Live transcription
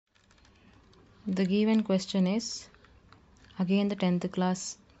The given question is again the 10th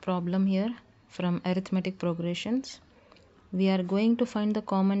class problem here from arithmetic progressions. We are going to find the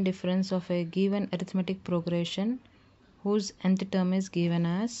common difference of a given arithmetic progression whose nth term is given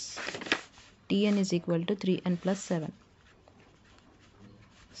as Tn is equal to 3n plus 7.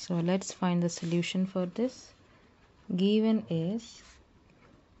 So let's find the solution for this. Given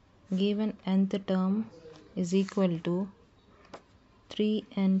nth term is equal to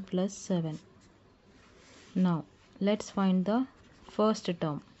 3n plus 7. Now let's find the first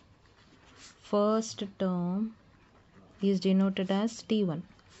term. First term is denoted as T1.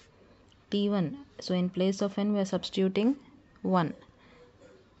 So in place of n we are substituting 1.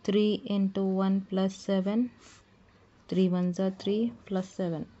 3 into 1 plus 7. 3 ones are 3 plus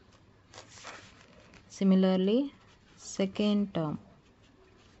 7. Similarly, second term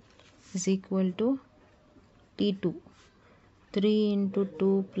is equal to T2. 3 into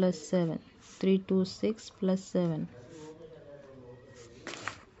 2 plus 7. 3 to 6 plus 7.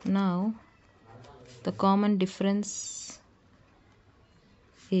 Now the common difference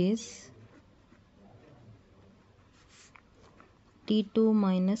is T2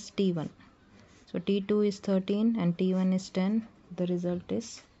 minus T1. So T2 is 13 and T1 is 10. The result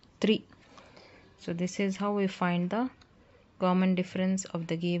is 3. So this is how we find the common difference of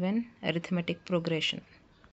the given arithmetic progression.